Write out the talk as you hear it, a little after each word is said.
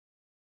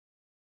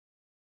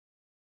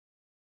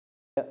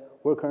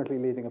we're currently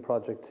leading a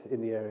project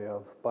in the area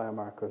of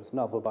biomarkers,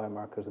 novel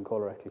biomarkers in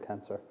colorectal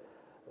cancer.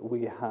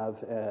 We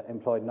have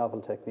employed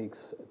novel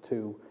techniques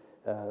to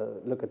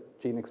look at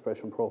gene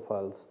expression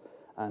profiles,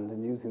 and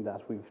in using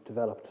that we've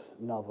developed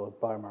novel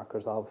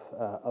biomarkers of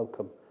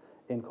outcome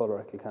in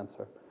colorectal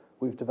cancer.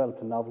 We've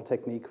developed a novel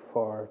technique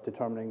for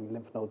determining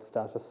lymph node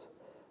status.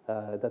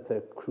 That's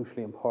a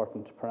crucially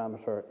important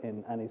parameter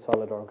in any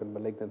solid organ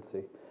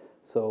malignancy.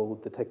 So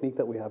the technique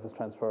that we have is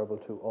transferable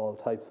to all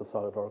types of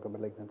solid organ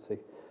malignancy,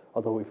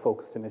 although we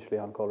focused initially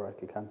on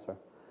colorectal cancer.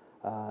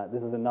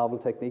 This is a novel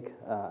technique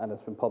and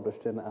it's been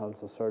published in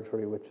Annals of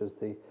Surgery, which is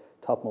the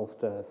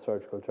topmost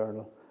surgical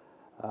journal.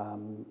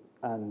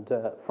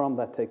 From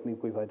that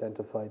technique we've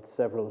identified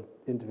several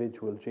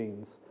individual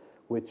genes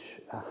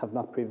which have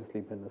not previously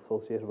been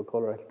associated with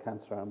colorectal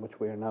cancer and which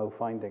we are now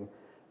finding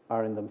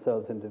are in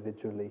themselves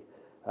individually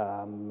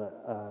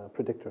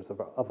predictors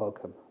of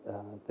outcome.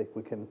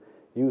 We can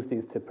use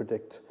these to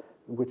predict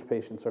which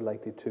patients are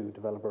likely to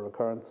develop a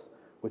recurrence,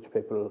 which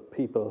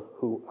people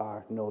who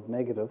are node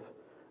negative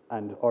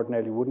and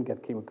ordinarily wouldn't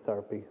get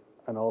chemotherapy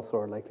and also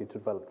are likely to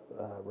develop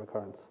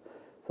recurrence.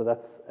 So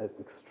that's an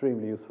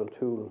extremely useful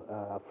tool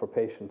for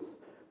patients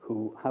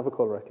who have a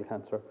colorectal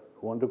cancer,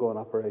 who undergo an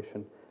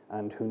operation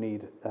and who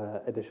need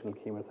additional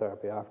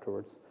chemotherapy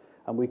afterwards.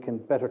 And we can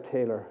better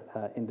tailor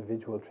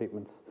individual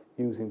treatments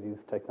using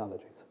these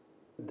technologies.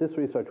 This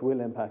research will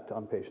impact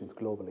on patients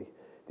globally.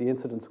 The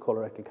incidence of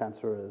colorectal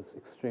cancer is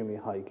extremely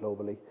high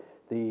globally.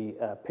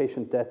 The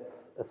patient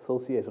deaths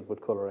associated with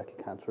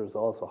colorectal cancer is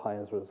also high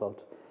as a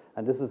result.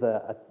 And this is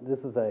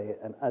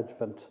an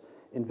adjuvant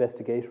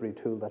investigatory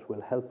tool that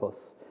will help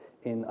us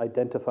in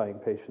identifying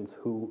patients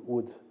who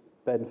would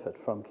benefit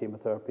from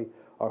chemotherapy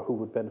or who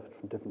would benefit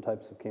from different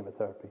types of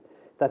chemotherapy.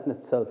 That in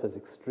itself is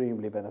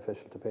extremely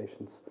beneficial to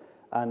patients,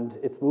 and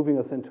it's moving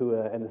us into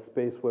in a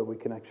space where we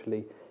can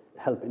actually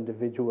help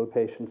individual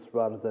patients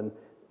rather than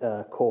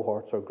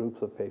cohorts or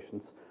groups of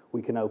patients.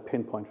 We can now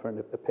pinpoint for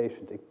a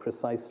patient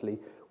precisely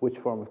which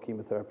form of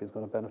chemotherapy is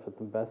going to benefit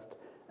them best,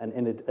 and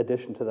in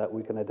addition to that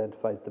we can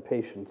identify the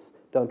patients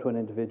down to an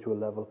individual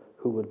level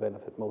who will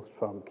benefit most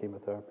from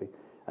chemotherapy.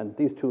 And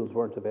these tools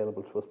weren't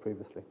available to us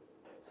previously.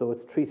 So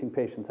it's treating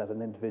patients at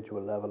an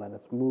individual level, and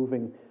it's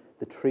moving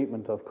the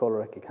treatment of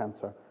colorectal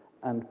cancer,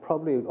 and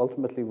probably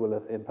ultimately will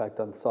have impact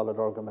on solid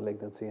organ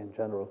malignancy in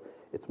general.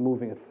 It's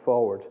moving it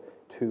forward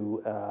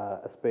to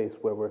a space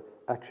where we're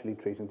actually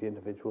treating the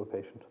individual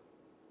patient.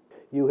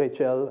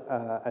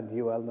 UHL and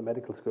UL and the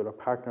medical school are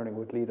partnering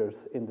with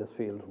leaders in this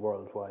field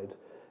worldwide,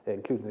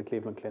 including the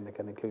Cleveland Clinic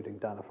and including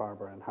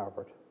Dana-Farber and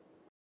Harvard.